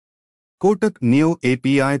Kotak Neo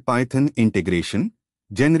API Python integration,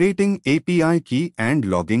 generating API key and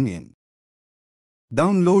logging in.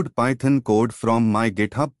 Download Python code from my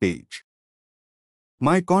GitHub page.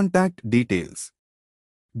 My contact details.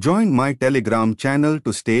 Join my Telegram channel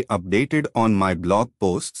to stay updated on my blog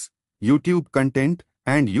posts, YouTube content,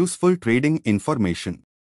 and useful trading information.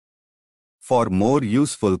 For more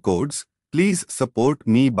useful codes, please support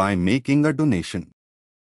me by making a donation.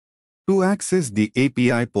 To access the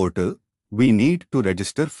API portal, we need to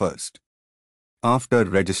register first. After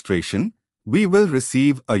registration, we will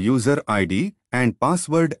receive a user ID and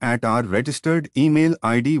password at our registered email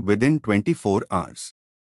ID within 24 hours.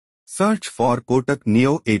 Search for Kotak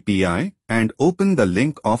Neo API and open the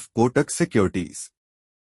link of Kotak Securities.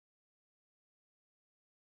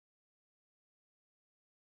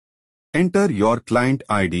 Enter your client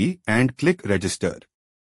ID and click Register.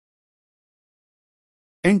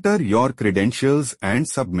 Enter your credentials and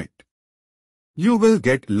submit. You will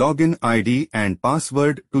get login ID and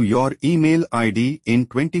password to your email ID in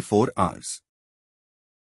 24 hours.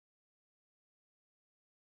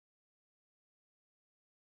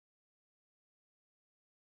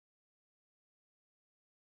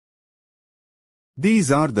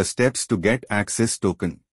 These are the steps to get access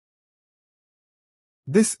token.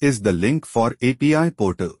 This is the link for API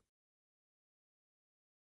portal.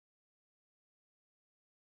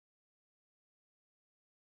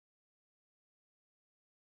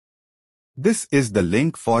 This is the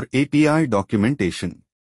link for API documentation.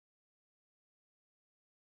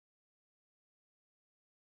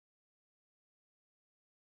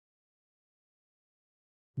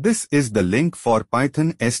 This is the link for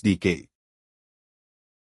Python SDK.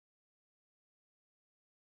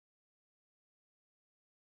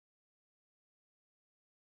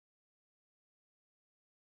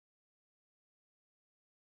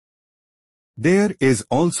 There is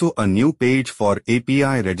also a new page for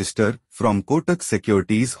API register from Kotak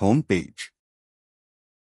Securities homepage.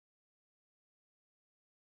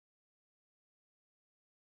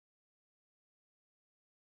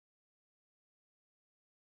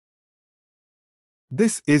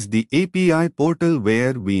 This is the API portal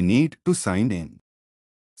where we need to sign in.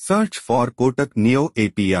 Search for Kotak Neo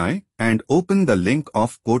API and open the link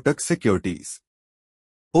of Kotak Securities.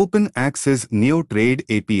 Open Access Neo Trade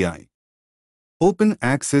API. Open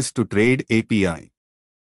Access to Trade API.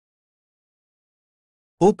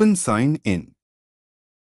 Open Sign In.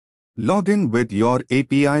 Log in with your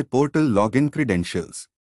API portal login credentials.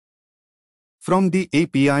 From the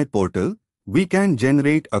API portal, we can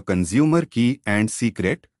generate a consumer key and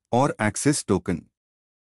secret or access token.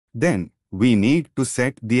 Then, we need to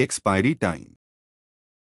set the expiry time.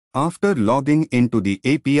 After logging into the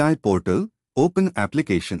API portal, open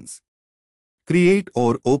Applications. Create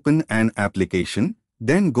or open an application,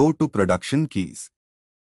 then go to Production Keys.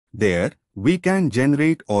 There, we can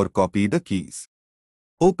generate or copy the keys.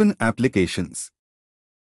 Open Applications.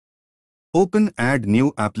 Open Add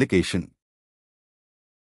New Application.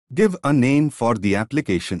 Give a name for the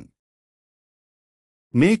application.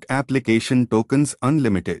 Make application tokens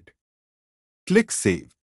unlimited. Click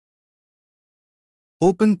Save.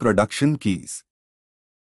 Open Production Keys.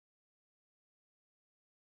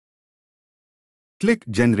 Click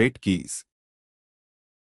Generate Keys.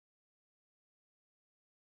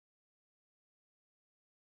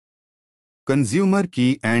 Consumer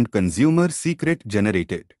key and consumer secret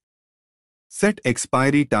generated. Set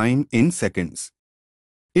expiry time in seconds.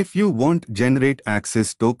 If you want generate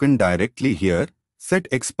access token directly here, set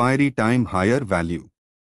expiry time higher value.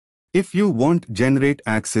 If you want generate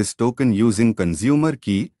access token using consumer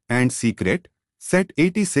key and secret, set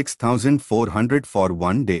 86,400 for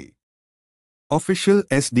 1 day. Official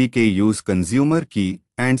SDK use consumer key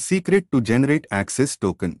and secret to generate access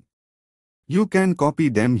token. You can copy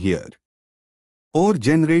them here or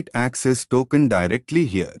generate access token directly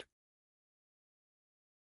here.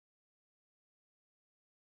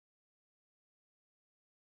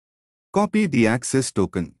 Copy the access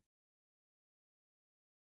token.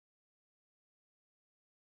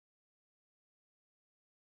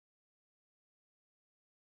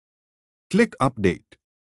 Click Update.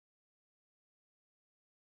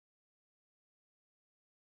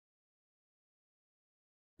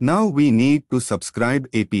 Now we need to subscribe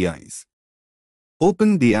APIs.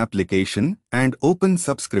 Open the application and open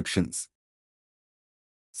Subscriptions.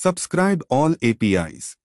 Subscribe all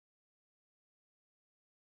APIs.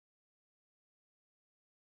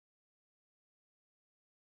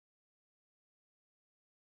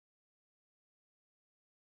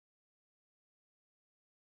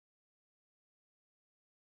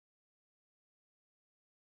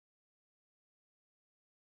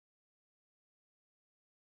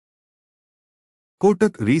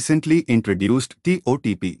 Kotak recently introduced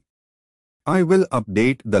TOTP. I will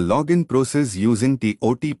update the login process using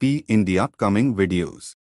TOTP in the upcoming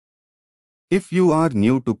videos. If you are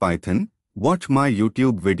new to Python, watch my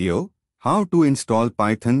YouTube video, How to Install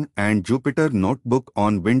Python and Jupyter Notebook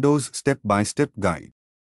on Windows Step-by-Step Guide.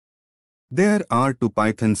 There are 2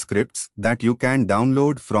 Python scripts that you can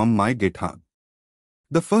download from my GitHub.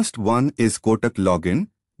 The first one is Kotak Login,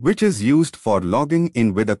 which is used for logging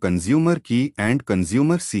in with a consumer key and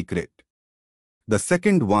consumer secret. The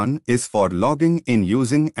second one is for logging in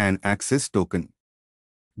using an access token.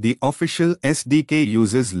 The official SDK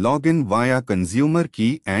uses login via consumer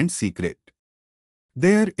key and secret.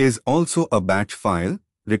 There is also a batch file,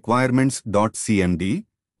 requirements.cmd,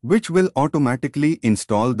 which will automatically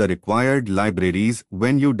install the required libraries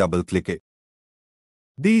when you double-click it.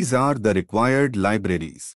 These are the required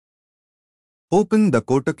libraries. Open the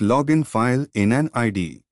Kotak login file in an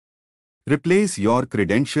IDE. Replace your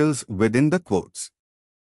credentials within the quotes.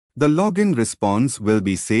 The login response will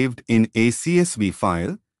be saved in a CSV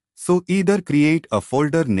file, so either create a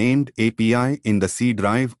folder named API in the C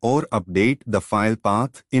drive or update the file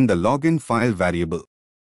path in the login file variable.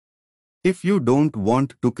 If you don't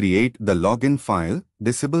want to create the login file,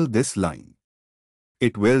 disable this line.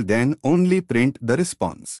 It will then only print the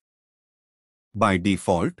response. By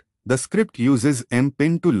default, the script uses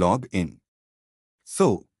mpin to log in.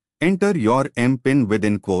 So, enter your mpin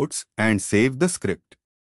within quotes and save the script.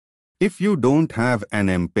 If you don't have an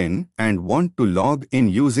mpin and want to log in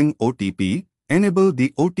using OTP, enable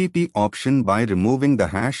the OTP option by removing the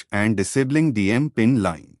hash and disabling the mpin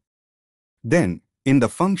line. Then, in the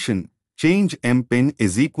function, change mpin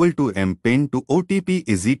is equal to mpin to OTP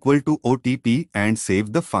is equal to OTP and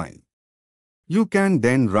save the file. You can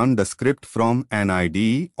then run the script from an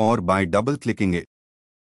IDE or by double-clicking it.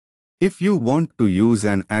 If you want to use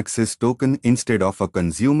an access token instead of a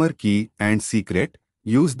consumer key and secret,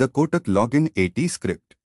 use the Kotak login AT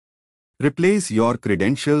script. Replace your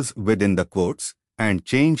credentials within the quotes and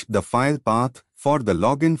change the file path for the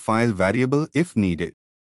login file variable if needed.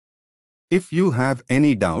 If you have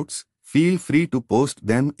any doubts, feel free to post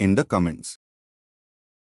them in the comments.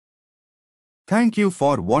 Thank you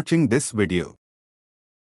for watching this video.